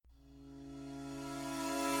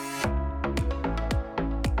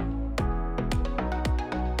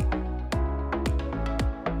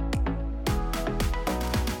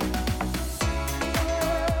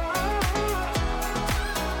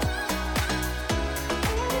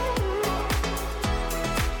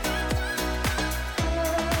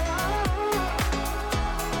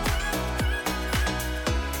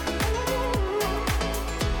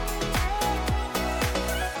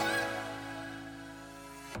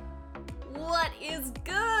What is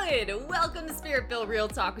good? Welcome to Spirit-Filled Real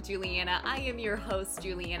Talk with Juliana. I am your host,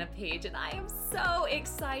 Juliana Page, and I am so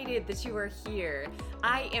excited that you are here.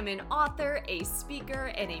 I am an author, a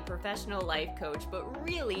speaker, and a professional life coach, but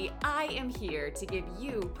really, I am here to give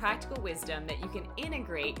you practical wisdom that you can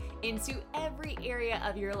integrate into every area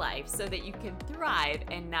of your life so that you can thrive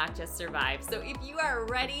and not just survive. So if you are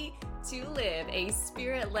ready to live a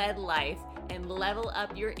spirit-led life and level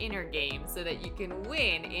up your inner game so that you can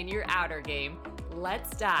win in your outer game,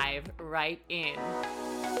 let's dive right in.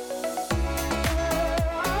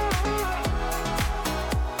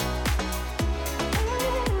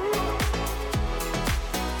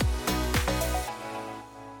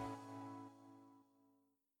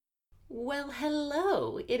 Well,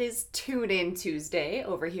 hello. It is Tune In Tuesday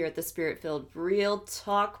over here at the Spirit-Filled Real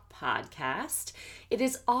Talk podcast. It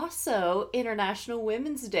is also International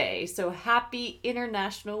Women's Day, so happy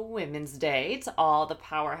International Women's Day to all the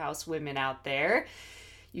powerhouse women out there.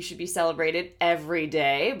 You should be celebrated every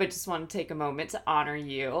day, but just want to take a moment to honor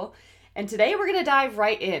you. And today we're going to dive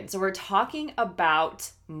right in. So we're talking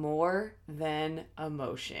about more than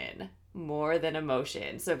emotion. More than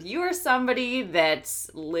emotion. So if you are somebody that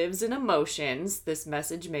lives in emotions, this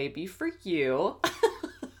message may be for you.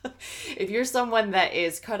 If you're someone that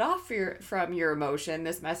is cut off from your emotion,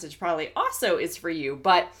 this message probably also is for you.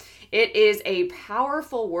 But it is a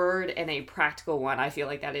powerful word and a practical one. I feel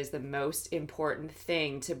like that is the most important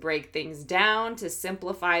thing, to break things down, to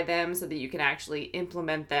simplify them so that you can actually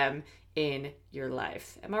implement them in your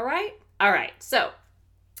life. Am I right? All right. So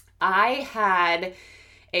I had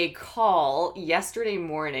a call yesterday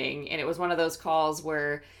morning, and it was one of those calls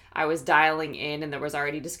where I was dialing in and there was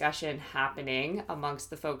already discussion happening amongst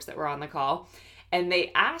the folks that were on the call. And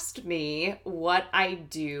they asked me what I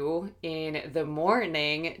do in the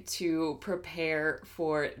morning to prepare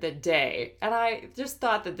for the day. And I just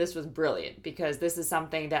thought that this was brilliant because this is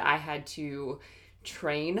something that I had to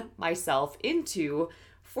train myself into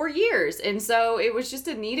for years. And so it was just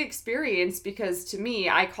a neat experience because to me,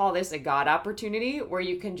 I call this a God opportunity where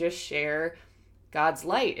you can just share God's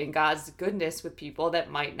light and God's goodness with people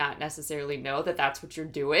that might not necessarily know that that's what you're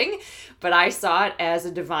doing. But I saw it as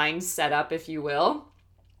a divine setup, if you will.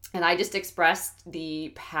 And I just expressed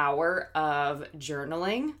the power of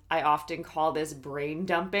journaling. I often call this brain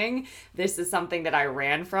dumping. This is something that I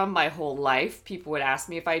ran from my whole life. People would ask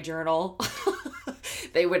me if I journal.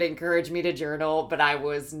 They would encourage me to journal, but I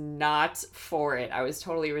was not for it. I was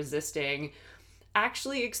totally resisting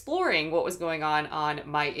actually exploring what was going on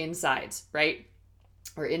my insides, right?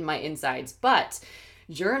 Or in my insides. But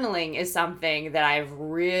journaling is something that I've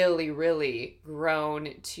really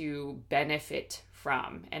grown to benefit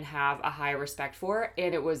from and have a high respect for.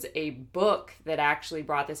 And it was a book that actually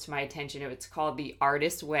brought this to my attention. It's called The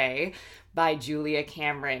Artist Way by Julia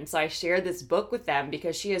Cameron. So I shared this book with them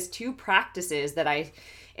because she has two practices that I,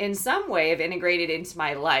 in some way, have integrated into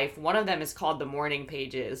my life. One of them is called the morning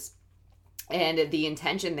pages. And the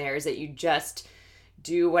intention there is that you just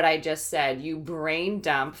do what I just said. You brain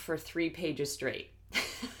dump for 3 pages straight.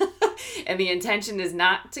 And the intention is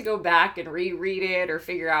not to go back and reread it or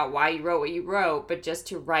figure out why you wrote what you wrote, but just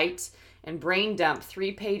to write and brain dump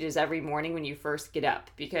 3 pages every morning when you first get up.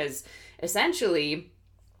 Because essentially,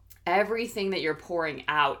 everything that you're pouring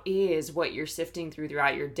out is what you're sifting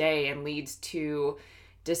throughout your day and leads to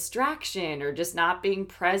distraction or just not being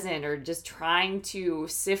present or just trying to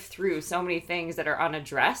sift through so many things that are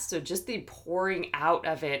unaddressed. So just the pouring out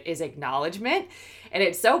of it is acknowledgement. And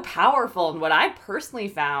it's so powerful. And what I personally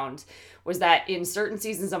found was that in certain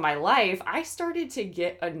seasons of my life, I started to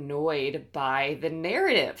get annoyed by the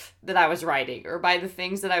narrative that I was writing or by the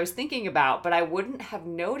things that I was thinking about. But I wouldn't have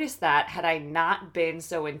noticed that had I not been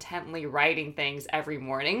so intently writing things every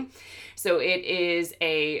morning. So it is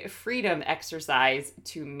a freedom exercise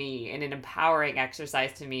to me and an empowering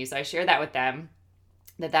exercise to me. So I share that with them,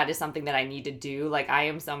 that is something that I need to do. Like, I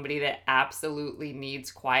am somebody that absolutely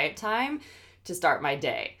needs quiet time to start my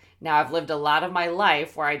day. Now, I've lived a lot of my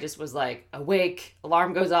life where I just was like, awake,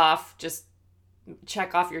 alarm goes off, just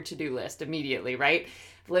check off your to-do list immediately, right?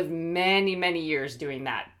 I've lived many years doing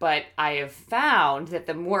that. But I have found that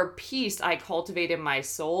the more peace I cultivate in my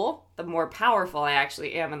soul, the more powerful I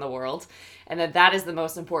actually am in the world. And that is the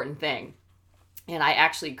most important thing. And I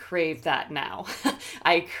actually crave that now.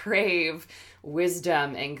 I crave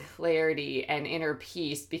wisdom and clarity and inner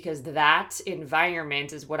peace because that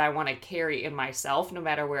environment is what I want to carry in myself no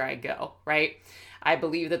matter where I go, right? I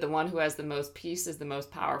believe that the one who has the most peace is the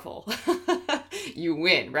most powerful. You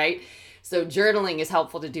win, right? So journaling is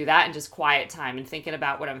helpful to do that and just quiet time and thinking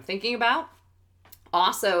about what I'm thinking about.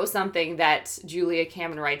 Also, something that Julia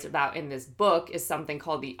Cameron writes about in this book is something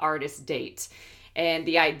called the artist date. And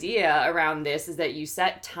the idea around this is that you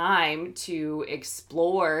set time to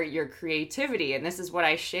explore your creativity. And this is what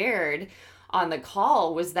I shared on the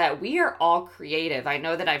call, was that we are all creative. I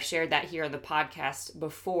know that I've shared that here on the podcast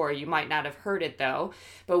before. You might not have heard it though,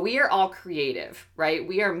 but we are all creative, right?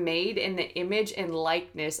 We are made in the image and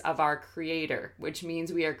likeness of our creator, which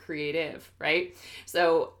means we are creative, right?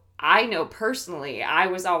 So I know personally, I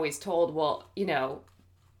was always told, well,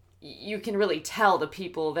 you can really tell the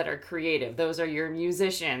people that are creative. Those are your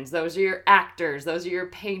musicians, those are your actors, those are your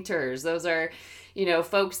painters, those are,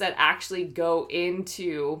 folks that actually go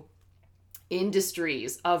into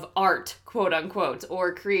industries of art, quote unquote,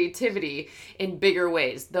 or creativity in bigger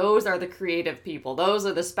ways. Those are the creative people. Those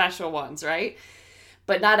are the special ones, right?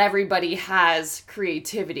 But not everybody has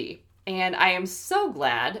creativity. And I am so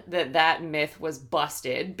glad that that myth was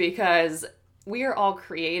busted, because we are all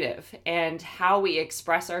creative, and how we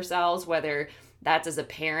express ourselves, whether that's as a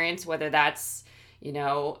parent, whether that's,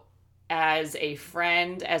 as a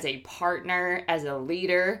friend, as a partner, as a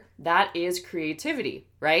leader, that is creativity,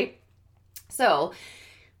 right? So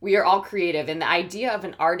we are all creative. And the idea of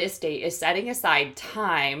an artist date is setting aside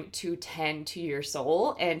time to tend to your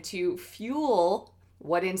soul and to fuel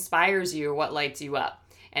what inspires you or what lights you up.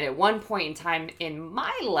 And at one point in time in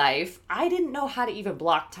my life, I didn't know how to even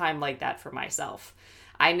block time like that for myself.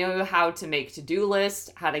 I know how to make to-do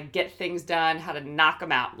lists, how to get things done, how to knock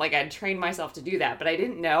them out. Like, I'd trained myself to do that, but I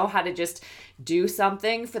didn't know how to just do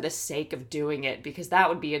something for the sake of doing it, because that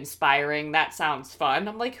would be inspiring. That sounds fun.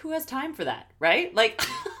 I'm like, who has time for that, right? Like,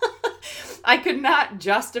 I could not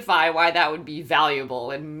justify why that would be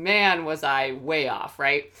valuable, and man, was I way off,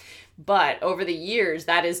 right? But over the years,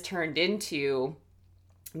 that has turned into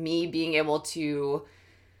me being able to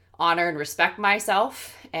honor and respect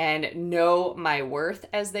myself and know my worth,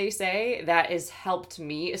 as they say. That has helped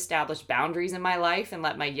me establish boundaries in my life and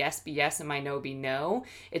let my yes be yes and my no be no.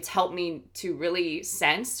 It's helped me to really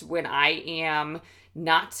sense when I am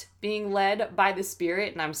not being led by the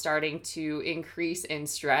Spirit and I'm starting to increase in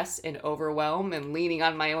stress and overwhelm and leaning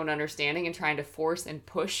on my own understanding and trying to force and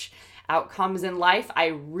push outcomes in life. I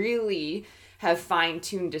really have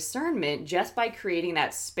fine-tuned discernment just by creating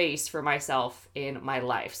that space for myself in my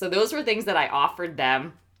life. So those were things that I offered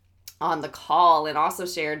them on the call, and also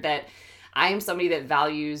shared that I am somebody that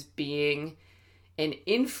values being an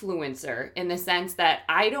influencer, in the sense that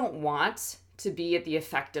I don't want to be at the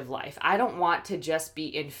effective life. I don't want to just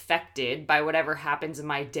be infected by whatever happens in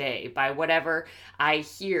my day, by whatever I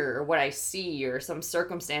hear or what I see or some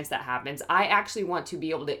circumstance that happens. I actually want to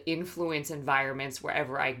be able to influence environments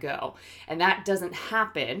wherever I go. And that doesn't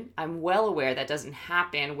happen. I'm well aware that doesn't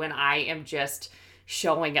happen when I am just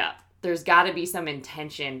showing up. There's got to be some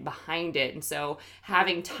intention behind it. And so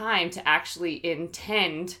having time to actually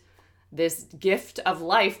intend this gift of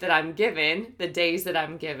life that I'm given, the days that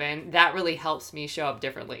I'm given, that really helps me show up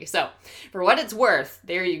differently. So for what it's worth,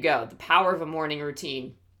 there you go, the power of a morning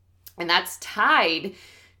routine. And that's tied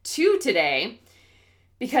to today,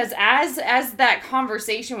 because as that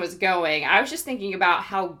conversation was going, I was just thinking about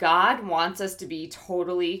how God wants us to be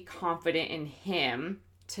totally confident in Him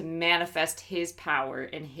to manifest His power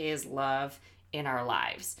and His love in our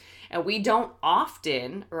lives. And we don't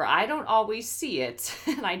often, or I don't always see it,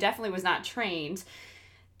 and I definitely was not trained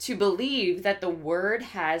to believe that the Word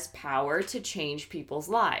has power to change people's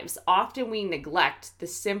lives. Often we neglect the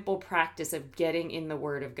simple practice of getting in the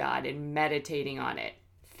Word of God and meditating on it,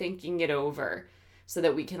 thinking it over, so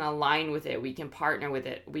that we can align with it, we can partner with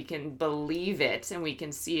it, we can believe it, and we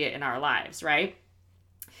can see it in our lives, right?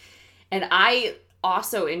 And I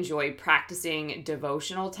also enjoy practicing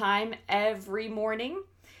devotional time every morning.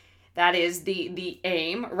 That is the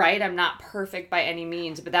aim, right? I'm not perfect by any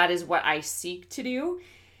means, but that is what I seek to do.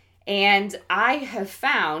 And I have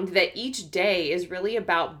found that each day is really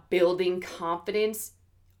about building confidence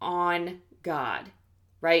on God,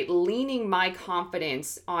 right? Leaning my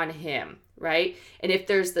confidence on Him, right? And if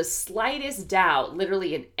there's the slightest doubt,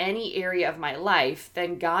 literally in any area of my life,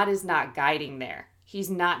 then God is not guiding there. He's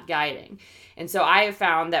not guiding. And so I have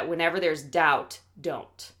found that whenever there's doubt,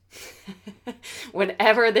 don't.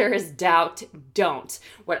 Whenever there is doubt, don't.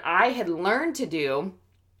 What I had learned to do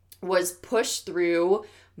was push through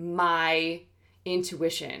my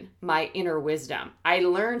intuition, my inner wisdom. I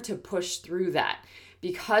learned to push through that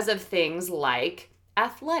because of things like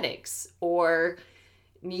athletics or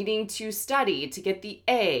needing to study to get the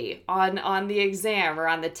A on the exam or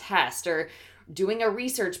on the test, or doing a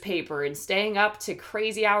research paper and staying up to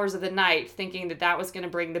crazy hours of the night thinking that that was going to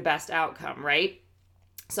bring the best outcome, right?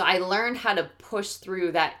 So I learned how to push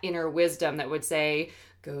through that inner wisdom that would say,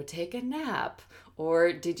 go take a nap,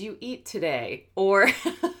 or did you eat today? Or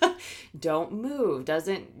don't move,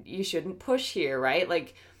 you shouldn't push here,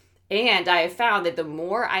 right? And I have found that the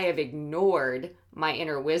more I have ignored my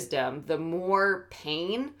inner wisdom, the more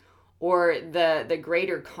pain or the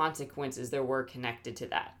greater consequences there were connected to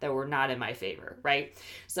that were not in my favor, right?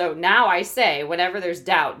 So now I say, whenever there's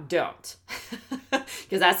doubt, don't.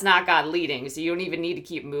 Because that's not God leading. So you don't even need to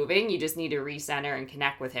keep moving. You just need to recenter and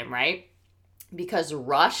connect with him, right? Because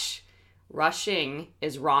rushing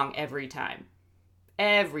is wrong every time.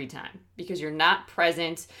 Every time. Because you're not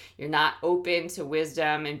present, you're not open to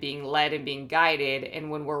wisdom and being led and being guided.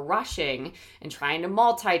 And when we're rushing and trying to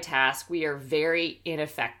multitask, we are very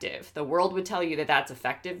ineffective. The world would tell you that that's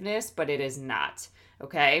effectiveness, but it is not.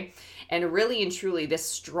 Okay? And really and truly, this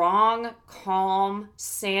strong, calm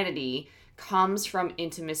sanity comes from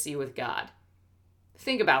intimacy with God.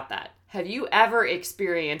 Think about that. Have you ever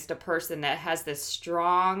experienced a person that has this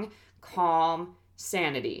strong, calm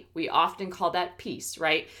sanity? We often call that peace,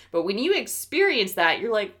 right? But when you experience that,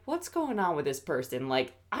 you're like, what's going on with this person?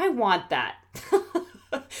 Like, I want that.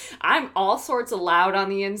 I'm all sorts of loud on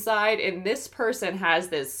the inside, and this person has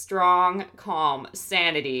this strong, calm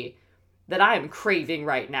sanity that I'm craving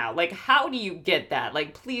right now. Like, how do you get that?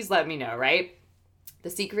 Like, please let me know, right? The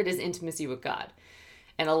secret is intimacy with God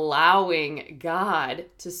and allowing God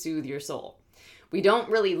to soothe your soul. We don't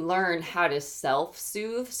really learn how to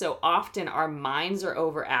self-soothe, so often our minds are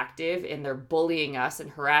overactive and they're bullying us and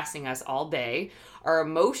harassing us all day. Our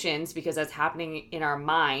emotions, because that's happening in our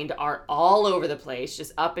mind, are all over the place,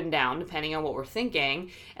 just up and down, depending on what we're thinking.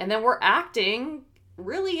 And then we're acting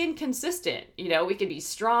really inconsistent. We can be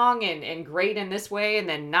strong and great in this way and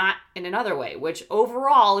then not in another way, which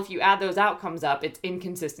overall, if you add those outcomes up, it's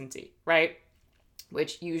inconsistency, right?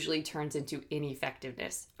 Which usually turns into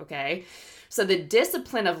ineffectiveness, okay? So the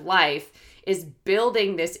discipline of life is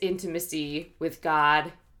building this intimacy with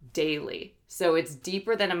God daily. So it's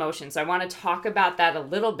deeper than emotion. So I want to talk about that a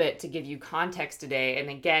little bit to give you context today, and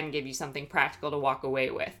again, give you something practical to walk away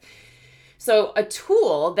with. So a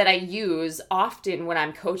tool that I use often when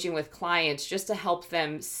I'm coaching with clients just to help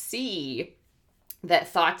them see that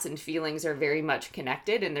thoughts and feelings are very much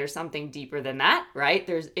connected, and there's something deeper than that, right?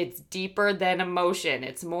 It's deeper than emotion.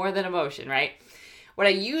 It's more than emotion, right? What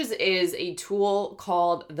I use is a tool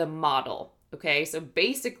called the model. Okay, so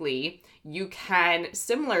basically you can,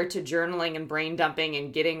 similar to journaling and brain dumping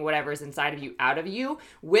and getting whatever's inside of you out of you,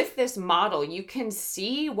 with this model, you can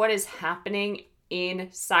see what is happening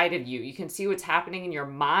inside of you. You can see what's happening in your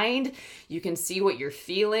mind. You can see what you're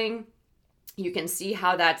feeling. You can see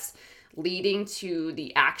how that's leading to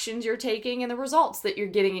the actions you're taking and the results that you're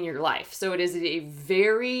getting in your life. So it is a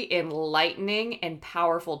very enlightening and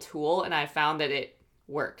powerful tool, and I found that it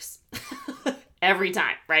works every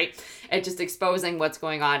time, right? At just exposing what's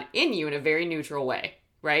going on in you in a very neutral way,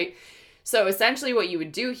 right? So essentially what you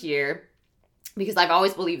would do here, because I've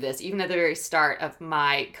always believed this, even at the very start of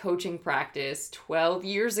my coaching practice 12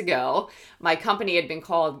 years ago, my company had been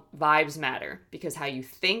called Vibes Matter, because how you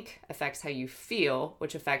think affects how you feel,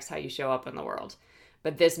 which affects how you show up in the world.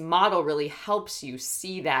 But this model really helps you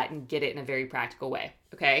see that and get it in a very practical way,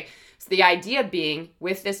 okay? So the idea being,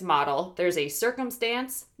 with this model, there's a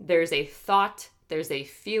circumstance, there's a thought, there's a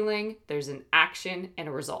feeling, there's an action, and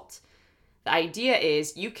a result. The idea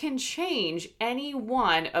is you can change any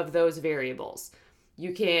one of those variables.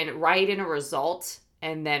 You can write in a result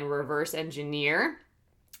and then reverse engineer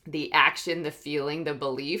the action, the feeling, the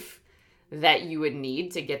belief that you would need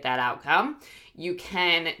to get that outcome. You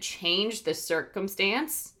can change the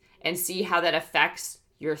circumstance and see how that affects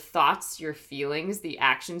your thoughts, your feelings, the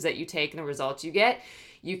actions that you take, and the results you get.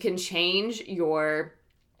 You can change your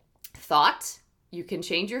thought. You can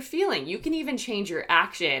change your feeling. You can even change your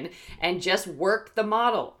action and just work the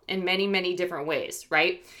model in many, many different ways,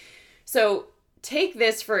 right? So take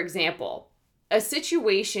this, for example. A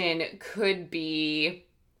situation could be,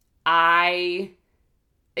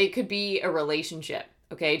 it could be a relationship,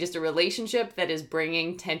 okay? Just a relationship that is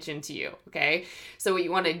bringing tension to you, okay? So what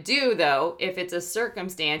you want to do, though, if it's a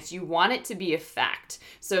circumstance, you want it to be a fact.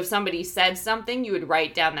 So if somebody said something, you would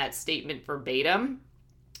write down that statement verbatim.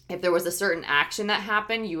 If there was a certain action that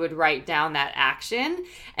happened, you would write down that action,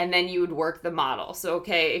 and then you would work the model. So,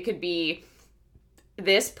 okay, it could be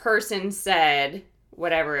this person said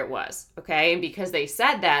whatever it was, okay? And because they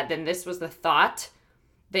said that, then this was the thought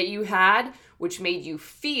that you had, which made you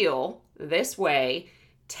feel this way,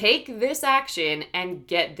 take this action, and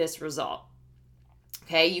get this result.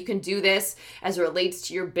 Okay, you can do this as it relates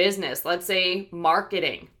to your business. Let's say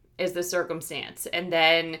marketing is the circumstance, and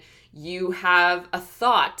then You have a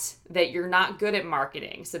thought that you're not good at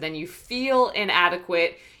marketing. So then you feel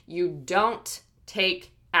inadequate. You don't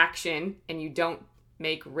take action and you don't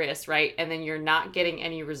make risks, right? And then you're not getting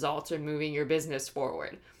any results or moving your business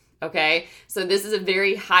forward. Okay? So this is a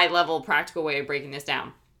very high level practical way of breaking this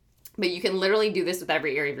down. But you can literally do this with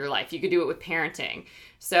every area of your life. You could do it with parenting.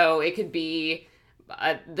 So it could be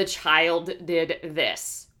the child did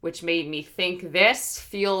this, which made me think this,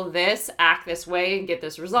 feel this, act this way, and get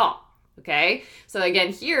this result. Okay? So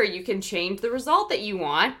again, here you can change the result that you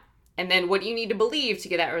want, and then what you need to believe to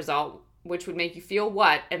get that result, which would make you feel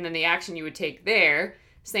what, and then the action you would take there,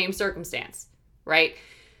 same circumstance, right?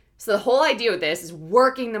 So the whole idea with this is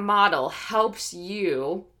working the model helps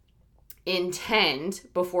you intend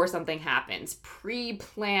before something happens.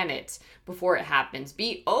 Pre-plan it before it happens.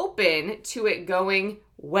 Be open to it going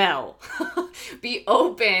well. Be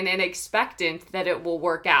open and expectant that it will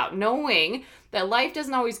work out, knowing that life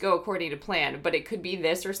doesn't always go according to plan, but it could be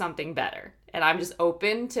this or something better. And I'm just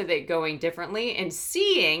open to it going differently and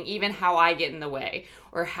seeing even how I get in the way,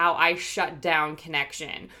 or how I shut down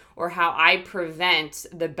connection, or how I prevent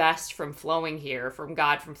the best from flowing here, from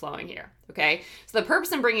God from flowing here. Okay? So the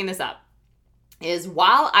purpose in bringing this up is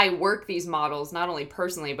while I work these models, not only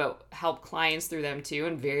personally, but help clients through them too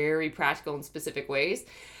in very practical and specific ways,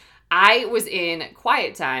 I was in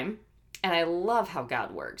quiet time, and I love how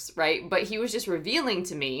God works, right? But he was just revealing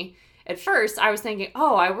to me, at first I was thinking,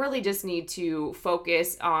 oh, I really just need to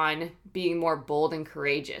focus on being more bold and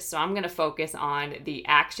courageous. So I'm going to focus on the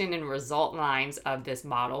action and result lines of this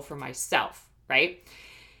model for myself, right?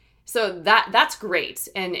 So that's great.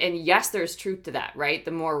 And yes, there's truth to that, right?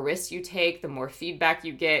 The more risks you take, the more feedback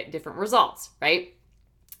you get, different results, right?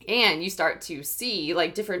 And you start to see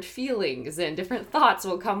like different feelings and different thoughts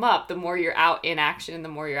will come up the more you're out in action, the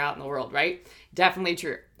more you're out in the world, right? Definitely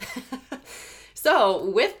true. So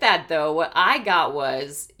with that though, what I got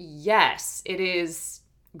was, yes, it is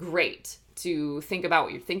great to think about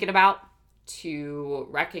what you're thinking about, to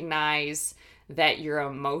recognize that your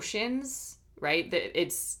emotions, right? That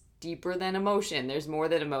it's deeper than emotion. There's more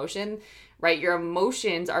than emotion, right? Your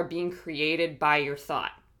emotions are being created by your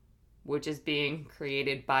thought, which is being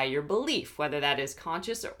created by your belief, whether that is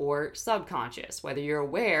conscious or subconscious, whether you're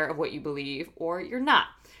aware of what you believe or you're not,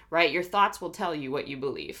 right? Your thoughts will tell you what you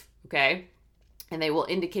believe, okay? And they will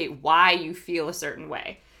indicate why you feel a certain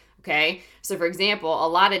way, okay? So for example, a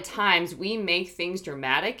lot of times we make things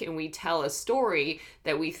dramatic and we tell a story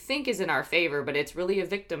that we think is in our favor, but it's really a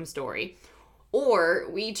victim story. Or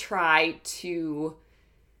we try to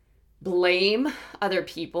blame other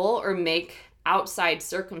people or make outside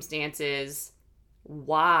circumstances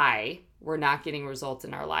why we're not getting results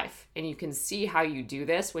in our life. And you can see how you do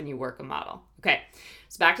this when you work a model. Okay,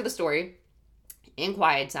 so back to the story. In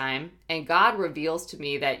quiet time, and God reveals to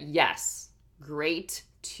me that yes, great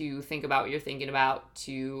to think about what you're thinking about,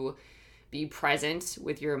 to be present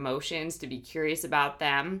with your emotions, to be curious about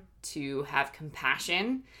them, to have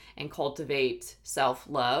compassion and cultivate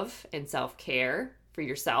self-love and self-care for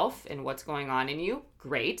yourself and what's going on in you.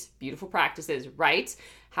 Great, beautiful practices, right?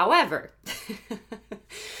 However,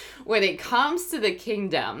 when it comes to the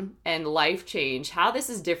kingdom and life change, how this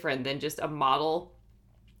is different than just a model,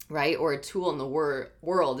 right, or a tool in the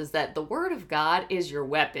world is that the word of God is your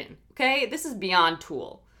weapon, okay? This is beyond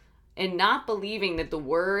tool. And not believing that the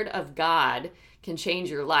word of God can change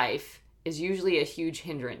your life is usually a huge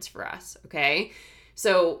hindrance for us, okay?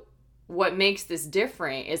 So what makes this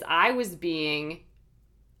different is I was being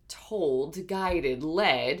told, guided,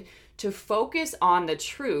 led to focus on the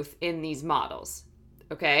truth in these models,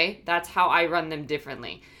 okay? That's how I run them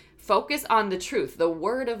differently. Focus on the truth, the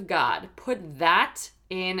word of God. Put that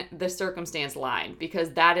in the circumstance line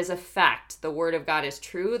because that is a fact. The word of God is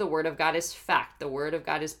true. The word of God is fact. The word of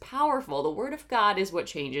God is powerful. The word of God is what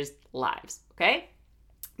changes lives, okay?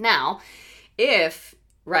 Now, if,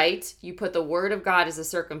 right, you put the word of God as a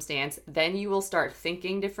circumstance, then you will start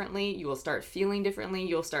thinking differently. You will start feeling differently.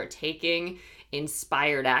 You'll start taking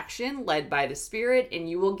inspired action led by the Spirit, and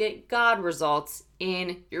you will get God results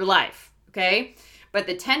in your life, okay? But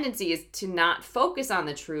the tendency is to not focus on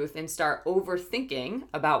the truth and start overthinking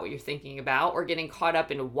about what you're thinking about or getting caught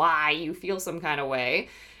up in why you feel some kind of way,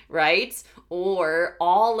 right? Or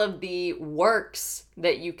all of the works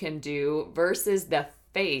that you can do versus the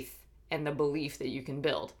faith and the belief that you can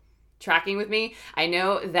build. Tracking with me? I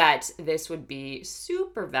know that this would be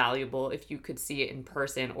super valuable if you could see it in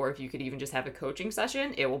person or if you could even just have a coaching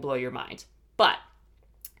session. It will blow your mind. But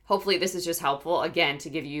hopefully this is just helpful, again, to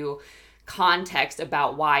give you context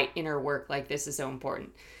about why inner work like this is so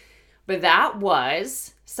important. But that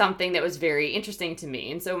was something that was very interesting to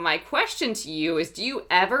me. And so my question to you is, do you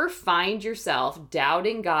ever find yourself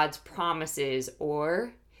doubting God's promises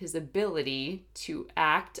or his ability to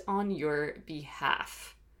act on your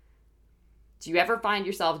behalf? Do you ever find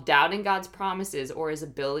yourself doubting God's promises or his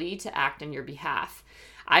ability to act on your behalf?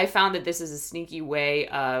 I found that this is a sneaky way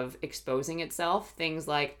of exposing itself. Things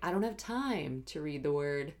like, I don't have time to read the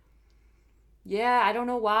word. Yeah, I don't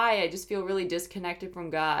know why. I just feel really disconnected from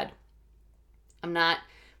God. I'm not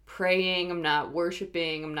praying. I'm not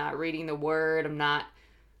worshiping. I'm not reading the word. I'm not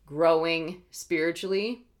growing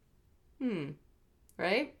spiritually.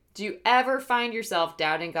 Right? Do you ever find yourself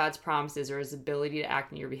doubting God's promises or his ability to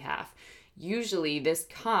act on your behalf? Usually this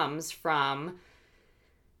comes from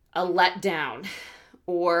a letdown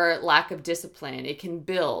or lack of discipline. It can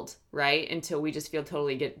build, right? Until we just feel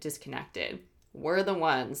totally disconnected. We're the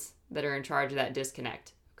ones that are in charge of that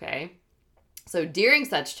disconnect, okay? So during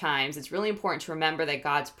such times, it's really important to remember that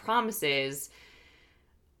God's promises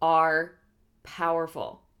are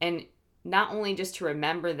powerful. And not only just to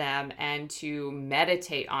remember them and to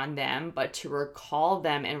meditate on them, but to recall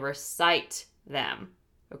them and recite them,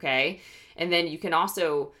 okay? And then you can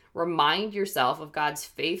also remind yourself of God's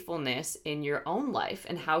faithfulness in your own life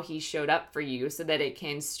and how he showed up for you so that it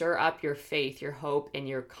can stir up your faith, your hope, and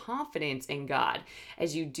your confidence in God.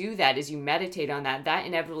 As you do that, as you meditate on that, that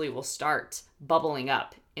inevitably will start bubbling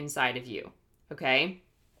up inside of you, okay?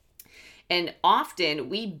 And often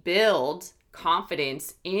we build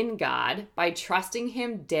confidence in God by trusting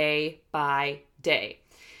him day by day.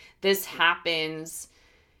 This happens,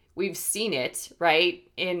 we've seen it, right?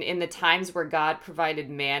 In the times where God provided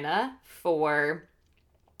manna for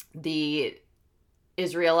the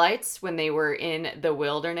Israelites when they were in the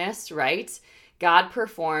wilderness, right? God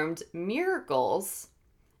performed miracles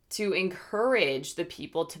to encourage the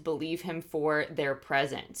people to believe him for their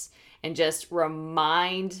presence and just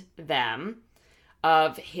remind them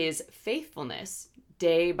of his faithfulness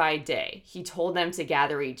day by day. He told them to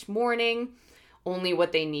gather each morning only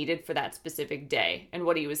what they needed for that specific day. And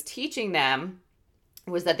what he was teaching them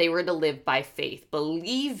was that they were to live by faith,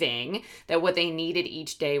 believing that what they needed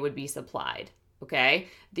each day would be supplied. Okay?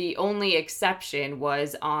 The only exception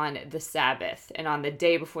was on the Sabbath. And on the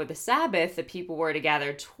day before the Sabbath, the people were to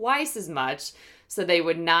gather twice as much so they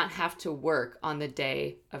would not have to work on the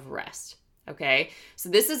day of rest. Okay? So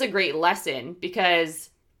this is a great lesson because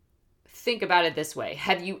think about it this way.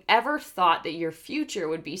 Have you ever thought that your future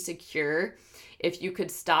would be secure if you could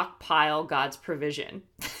stockpile God's provision?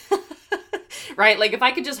 Right? Like if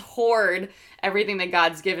I could just hoard everything that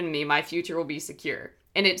God's given me, my future will be secure.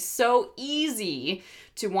 And it's so easy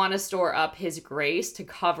to want to store up his grace to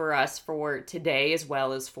cover us for today as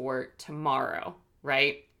well as for tomorrow,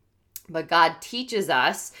 right? But God teaches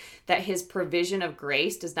us that his provision of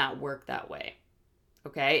grace does not work that way.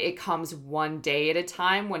 Okay? It comes one day at a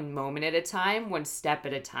time, one moment at a time, one step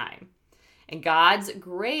at a time. And God's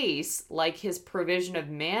grace, like his provision of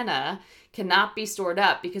manna, cannot be stored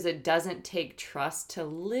up because it doesn't take trust to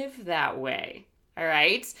live that way. All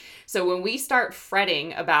right? So when we start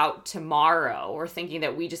fretting about tomorrow or thinking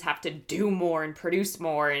that we just have to do more and produce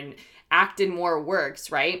more and act in more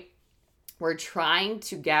works, right? We're trying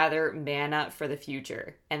to gather manna for the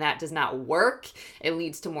future, and that does not work. It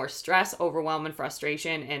leads to more stress, overwhelm, and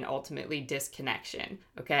frustration, and ultimately disconnection,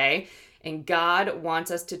 okay? And God wants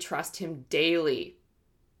us to trust him daily,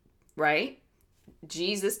 right?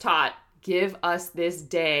 Jesus taught, give us this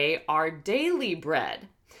day our daily bread.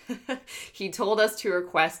 He told us to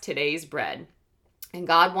request today's bread. And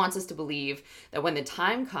God wants us to believe that when the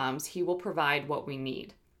time comes, he will provide what we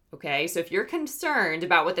need. Okay, so if you're concerned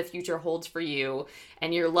about what the future holds for you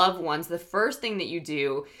and your loved ones, the first thing that you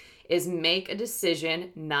do is make a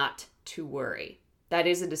decision not to worry. That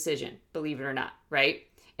is a decision, believe it or not, right?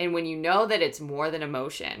 And when you know that it's more than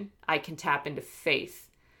emotion, I can tap into faith.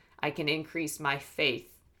 I can increase my faith.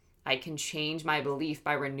 I can change my belief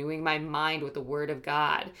by renewing my mind with the word of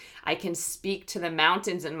God. I can speak to the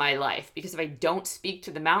mountains in my life because if I don't speak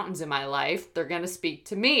to the mountains in my life, they're going to speak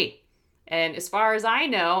to me. And as far as I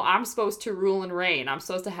know, I'm supposed to rule and reign. I'm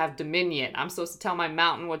supposed to have dominion. I'm supposed to tell my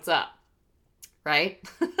mountain what's up, right?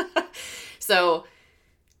 So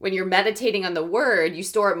when you're meditating on the word, you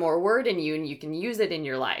store up more word in you and you can use it in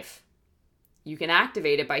your life. You can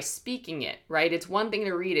activate it by speaking it, right? It's one thing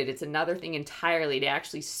to read it. It's another thing entirely to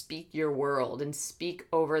actually speak your world and speak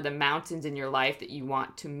over the mountains in your life that you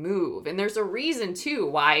want to move. And there's a reason too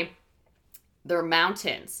why they're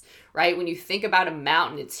mountains, right? When you think about a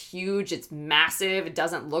mountain, it's huge, it's massive, it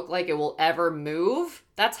doesn't look like it will ever move.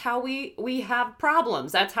 That's how we have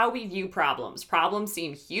problems. That's how we view problems. Problems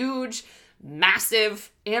seem huge,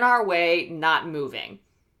 massive, in our way, not moving,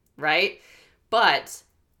 right? But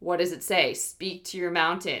what does it say? Speak to your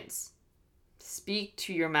mountains. Speak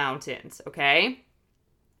to your mountains, okay?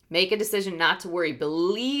 Make a decision not to worry.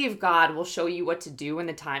 Believe God will show you what to do when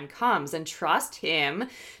the time comes, and trust Him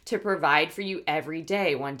to provide for you every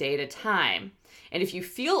day, one day at a time. And if you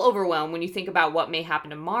feel overwhelmed when you think about what may happen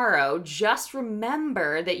tomorrow, just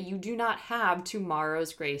remember that you do not have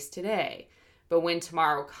tomorrow's grace today. But when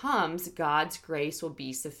tomorrow comes, God's grace will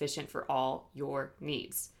be sufficient for all your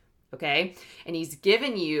needs. Okay? And He's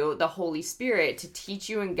given you the Holy Spirit to teach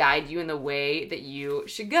you and guide you in the way that you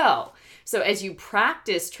should go. So as you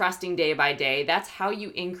practice trusting day by day, that's how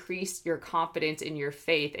you increase your confidence in your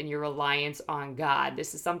faith and your reliance on God.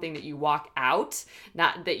 This is something that you walk out,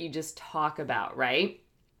 not that you just talk about, right?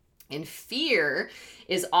 And fear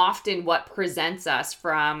is often what prevents us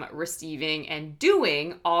from receiving and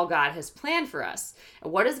doing all God has planned for us.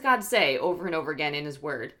 And what does God say over and over again in His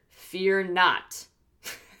Word? Fear not.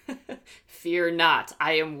 Fear not.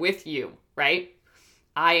 I am with you, right?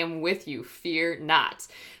 I am with you. Fear not.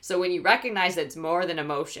 So when you recognize that it's more than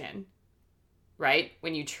emotion, right?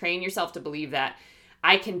 When you train yourself to believe that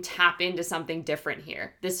I can tap into something different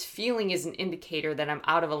here. This feeling is an indicator that I'm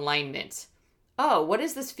out of alignment. Oh, what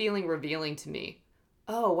is this feeling revealing to me?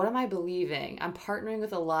 Oh, what am I believing? I'm partnering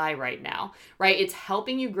with a lie right now, right? It's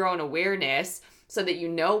helping you grow in awareness so that you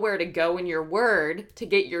know where to go in your word to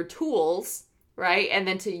get your tools, right? And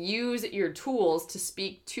then to use your tools to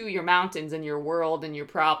speak to your mountains and your world and your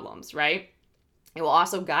problems, right? It will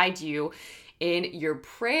also guide you in your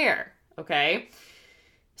prayer, okay?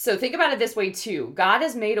 So think about it this way too. God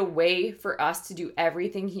has made a way for us to do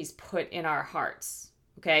everything He's put in our hearts,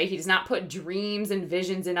 okay? He does not put dreams and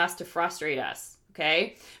visions in us to frustrate us,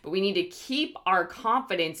 okay? But we need to keep our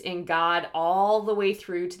confidence in God all the way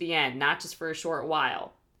through to the end, not just for a short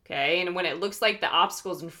while. Okay, and when it looks like the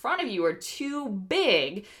obstacles in front of you are too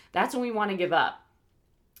big, that's when we want to give up.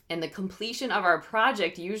 And the completion of our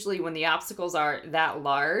project, usually when the obstacles are that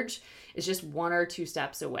large, is just 1 or 2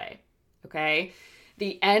 steps away. Okay,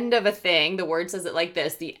 the end of a thing, the word says it like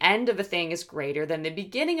this, the end of a thing is greater than the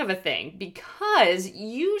beginning of a thing, because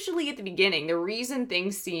usually at the beginning, the reason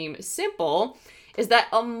things seem simple is that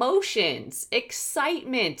emotions,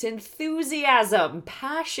 excitement, enthusiasm,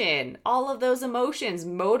 passion, all of those emotions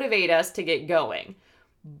motivate us to get going.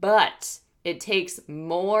 But it takes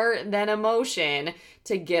more than emotion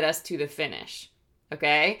to get us to the finish,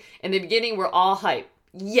 okay? In the beginning, we're all hype.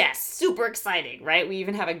 Yes, super exciting, right? We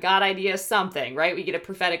even have a God idea of something, right? We get a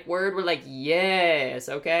prophetic word. We're like, yes,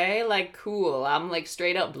 okay? Like, cool. I'm like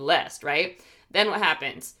straight up blessed, right? Then what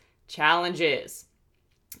happens? Challenges,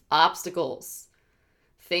 obstacles,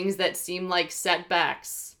 things that seem like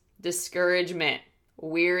setbacks, discouragement,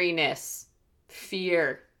 weariness,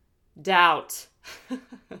 fear, doubt,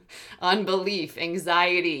 unbelief,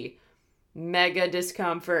 anxiety, mega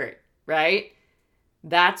discomfort, right?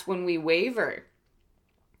 That's when we waver,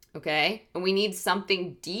 okay? And we need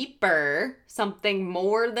something deeper, something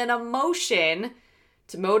more than emotion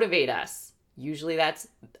to motivate us. Usually that's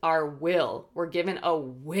our will. We're given a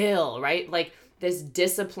will, right? Like this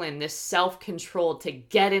discipline, this self-control to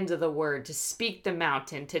get into the word, to speak the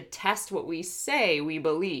mountain, to test what we say we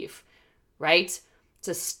believe, right?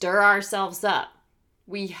 To stir ourselves up.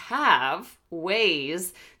 We have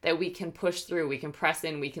ways that we can push through. We can press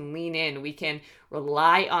in, we can lean in, we can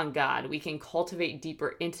rely on God. We can cultivate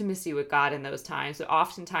deeper intimacy with God in those times. So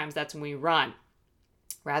oftentimes that's when we run.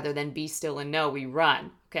 Rather than be still and know, we run,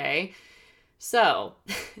 okay? So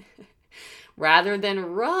rather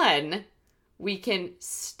than run, we can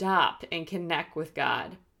stop and connect with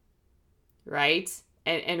God, right?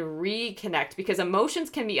 And reconnect, because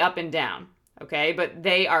emotions can be up and down, okay? But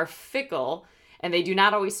they are fickle and they do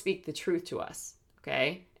not always speak the truth to us,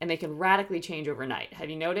 okay? And they can radically change overnight.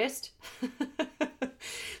 Have you noticed?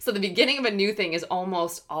 So the beginning of a new thing is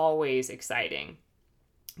almost always exciting.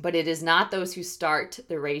 But it is not those who start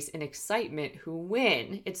the race in excitement who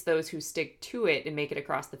win. It's those who stick to it and make it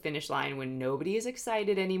across the finish line when nobody is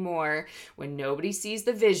excited anymore, when nobody sees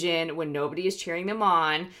the vision, when nobody is cheering them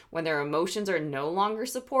on, when their emotions are no longer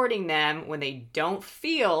supporting them, when they don't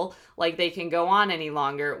feel like they can go on any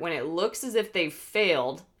longer, when it looks as if they've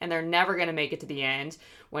failed and they're never going to make it to the end,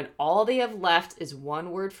 when all they have left is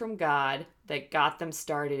one word from God that got them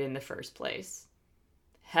started in the first place.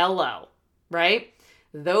 Hello, right?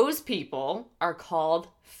 Those people are called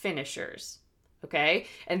finishers, okay?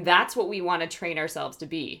 And that's what we want to train ourselves to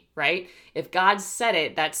be, right? If God said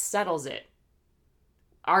it, that settles it.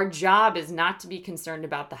 Our job is not to be concerned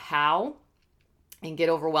about the how and get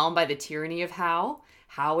overwhelmed by the tyranny of how.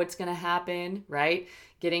 how it's going to happen, right?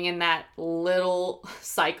 Getting in that little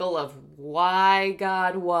cycle of why,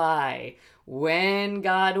 God, why? When,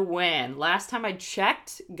 God, when? Last time I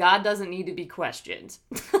checked, God doesn't need to be questioned,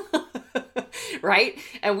 right?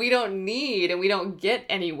 And we don't get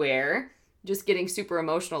anywhere just getting super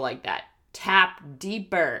emotional like that. Tap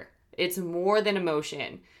deeper. It's more than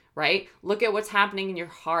emotion, right? Look at what's happening in your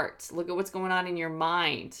heart. Look at what's going on in your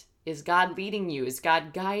mind. Is God leading you? Is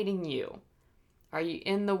God guiding you? Are you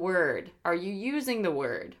in the Word? Are you using the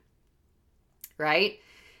Word? Right?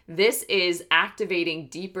 This is activating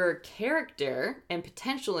deeper character and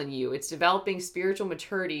potential in you. It's developing spiritual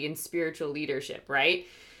maturity and spiritual leadership, right?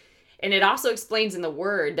 And it also explains in the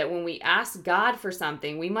Word that when we ask God for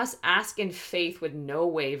something, we must ask in faith with no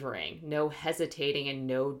wavering, no hesitating, and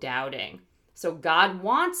no doubting. So God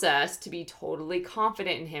wants us to be totally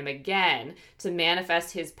confident in Him again, to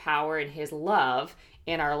manifest His power and His love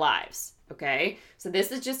in our lives. Okay, so this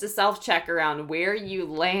is just a self-check around where you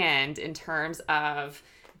land in terms of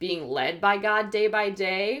being led by God day by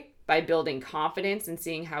day, by building confidence and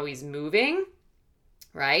seeing how He's moving,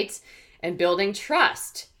 right? And building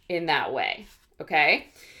trust in that way,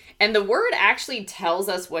 okay? And the Word actually tells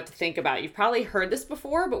us what to think about. You've probably heard this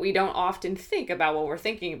before, but we don't often think about what we're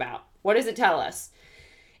thinking about. What does it tell us?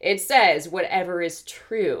 It says, whatever is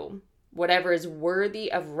true, whatever is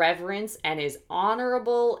worthy of reverence and is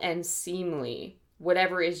honorable and seemly,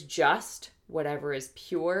 whatever is just, whatever is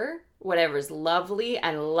pure, whatever is lovely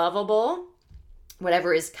and lovable,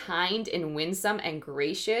 whatever is kind and winsome and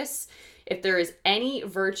gracious, if there is any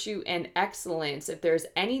virtue and excellence, if there's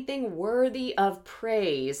anything worthy of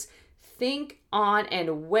praise, think on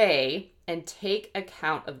and weigh and take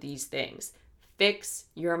account of these things. Fix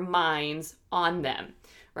your minds on them,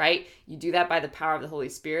 right? You do that by the power of the Holy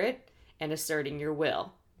Spirit and asserting your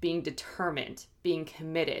will, being determined, being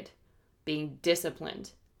committed, being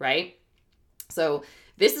disciplined, right? So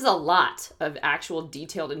this is a lot of actual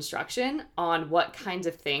detailed instruction on what kinds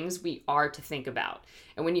of things we are to think about.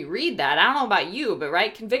 And when you read that, I don't know about you, but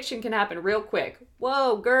right, conviction can happen real quick.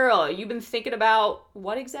 Whoa, girl, you've been thinking about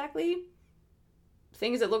what exactly?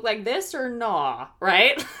 Things that look like this or nah,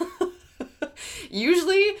 right?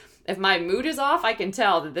 Usually, if my mood is off, I can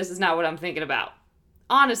tell that this is not what I'm thinking about.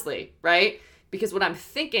 Honestly, right? Because what I'm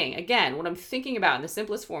thinking, again, what I'm thinking about in the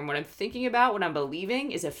simplest form, what I'm thinking about, what I'm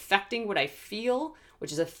believing is affecting what I feel,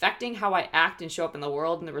 which is affecting how I act and show up in the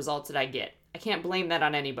world and the results that I get. I can't blame that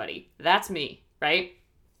on anybody. That's me, right?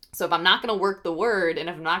 So if I'm not going to work the Word and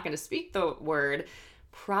if I'm not going to speak the Word,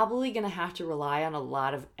 probably going to have to rely on a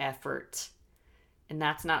lot of effort. And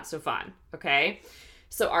that's not so fun, okay?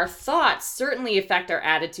 So our thoughts certainly affect our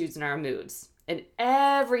attitudes and our moods. And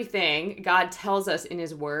everything God tells us in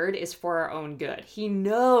His Word is for our own good. He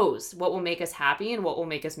knows what will make us happy and what will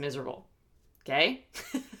make us miserable. Okay?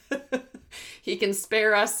 He can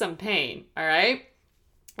spare us some pain, all right?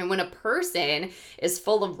 And when a person is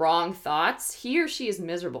full of wrong thoughts, he or she is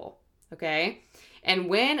miserable, okay? And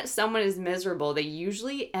when someone is miserable, they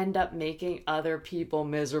usually end up making other people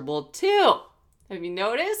miserable too. Have you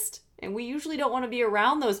noticed? And we usually don't want to be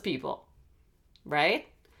around those people, right?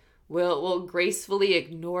 We'll gracefully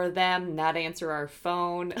ignore them, not answer our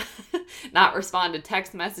phone, not respond to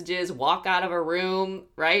text messages, walk out of a room,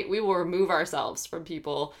 right? We will remove ourselves from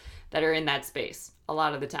people that are in that space a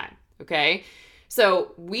lot of the time, okay?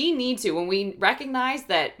 So we need to, when we recognize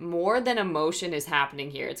that more than emotion is happening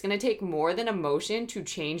here, it's going to take more than emotion to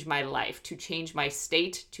change my life, to change my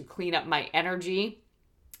state, to clean up my energy,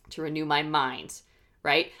 to renew my mind,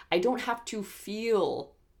 right? I don't have to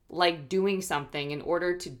feel like doing something in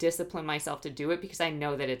order to discipline myself to do it because I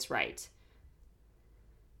know that it's right.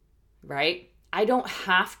 Right? I don't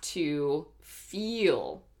have to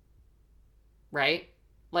feel, right,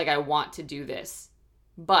 like I want to do this.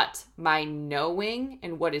 But my knowing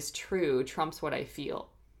and what is true trumps what I feel.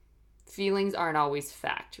 Feelings aren't always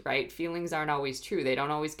fact, right? Feelings aren't always true. They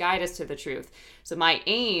don't always guide us to the truth. So my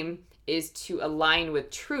aim is to align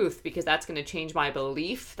with truth because that's going to change my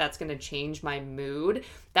belief. That's going to change my mood.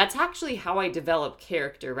 That's actually how I develop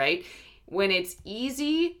character, right? When it's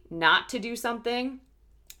easy not to do something,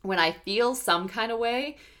 when I feel some kind of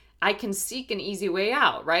way, I can seek an easy way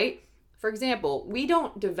out, right? For example, we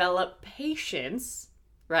don't develop patience,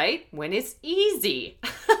 right? When it's easy.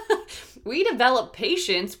 We develop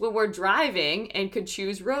patience when we're driving and could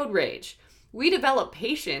choose road rage. We develop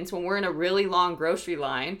patience when we're in a really long grocery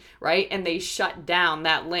line, right? And they shut down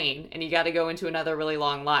that lane and you got to go into another really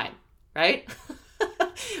long line, right?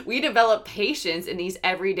 We develop patience in these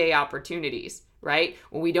everyday opportunities, right?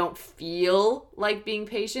 When we don't feel like being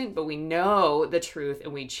patient, but we know the truth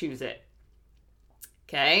and we choose it.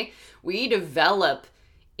 Okay? We develop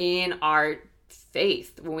in our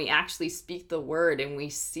faith when we actually speak the word and we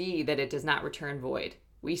see that it does not return void.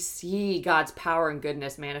 We see God's power and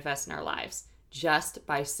goodness manifest in our lives just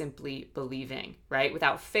by simply believing, right?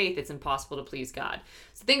 Without faith, it's impossible to please God.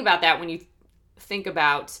 So think about that when you think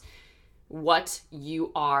about what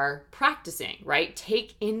you are practicing, right?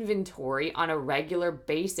 Take inventory on a regular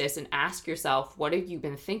basis and ask yourself, what have you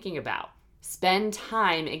been thinking about? Spend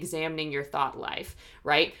time examining your thought life,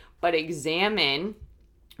 right? But examine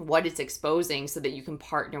what it's exposing so that you can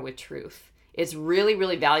partner with truth. It's really,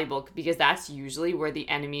 really valuable because that's usually where the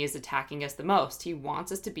enemy is attacking us the most. He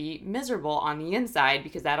wants us to be miserable on the inside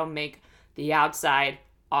because that'll make the outside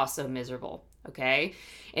also miserable, okay?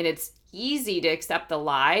 And it's easy to accept the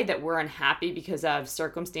lie that we're unhappy because of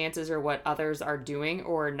circumstances or what others are doing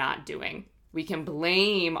or not doing. We can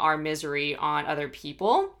blame our misery on other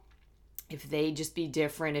people. If they'd just be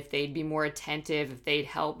different, if they'd be more attentive, if they'd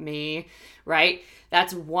help me, right?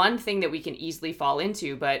 That's one thing that we can easily fall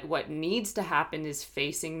into. But what needs to happen is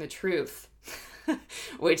facing the truth,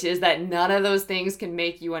 which is that none of those things can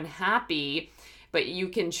make you unhappy, but you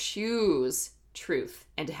can choose truth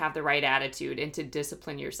and to have the right attitude and to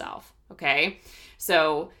discipline yourself, okay?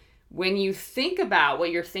 So when you think about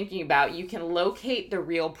what you're thinking about, you can locate the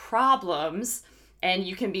real problems and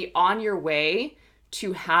you can be on your way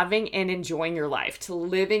to having and enjoying your life, to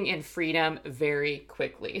living in freedom very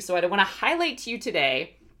quickly. So what I want to highlight to you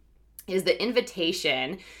today is the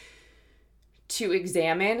invitation to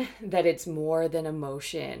examine that it's more than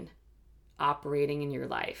emotion operating in your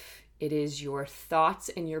life. It is your thoughts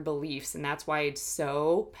and your beliefs, and that's why it's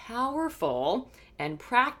so powerful and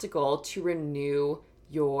practical to renew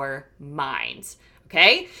your mind.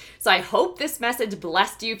 Okay, so I hope this message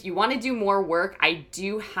blessed you. If you want to do more work, I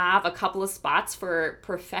do have a couple of spots for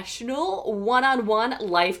professional one-on-one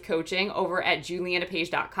life coaching over at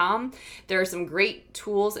julianapage.com. There are some great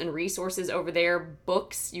tools and resources over there,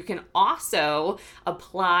 books. You can also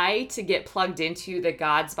apply to get plugged into the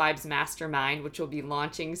God's Vibes Mastermind, which will be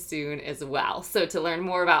launching soon as well. So to learn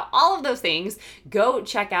more about all of those things, go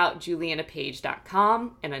check out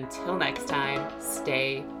julianapage.com. And until next time,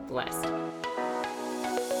 stay blessed.